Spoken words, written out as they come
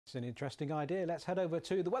It's an interesting idea. Let's head over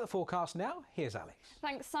to the weather forecast now. Here's Alice.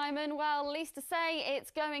 Thanks, Simon. Well, least to say, it's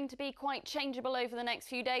going to be quite changeable over the next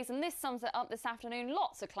few days, and this sums it up this afternoon.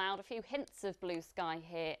 Lots of cloud, a few hints of blue sky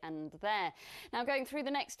here and there. Now, going through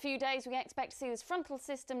the next few days, we expect to see this frontal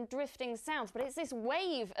system drifting south, but it's this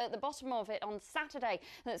wave at the bottom of it on Saturday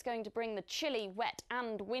that's going to bring the chilly, wet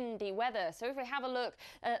and windy weather. So if we have a look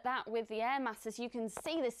at that with the air masses, you can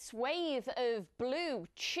see this swathe of blue,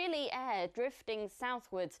 chilly air drifting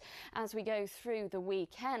southwards as we go through the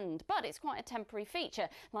weekend. But it's quite a temporary feature.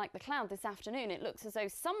 Like the cloud this afternoon, it looks as though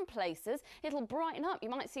some places it'll brighten up. You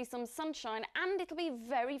might see some sunshine and it'll be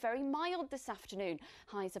very, very mild this afternoon.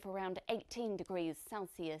 Highs of around 18 degrees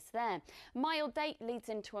Celsius there. Mild day leads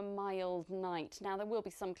into a mild night. Now there will be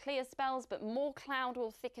some clear spells, but more cloud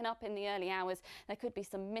will thicken up in the early hours. There could be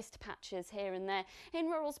some mist patches here and there. In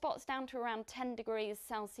rural spots down to around 10 degrees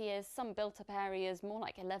Celsius. Some built up areas more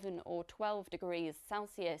like 11 or 12 degrees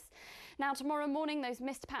Celsius. Now tomorrow morning those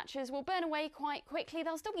mist patches will burn away quite quickly.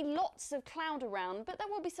 There'll still be lots of cloud around, but there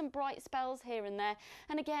will be some bright spells here and there,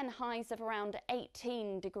 and again highs of around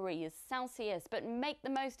 18 degrees Celsius. But make the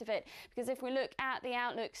most of it, because if we look at the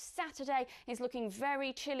outlook, Saturday is looking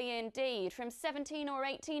very chilly indeed, from 17 or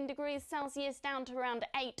 18 degrees Celsius down to around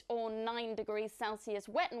 8 or 9 degrees Celsius.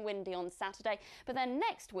 Wet and windy on Saturday, but then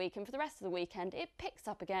next week and for the rest of the weekend it picks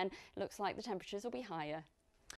up again. Looks like the temperatures will be higher.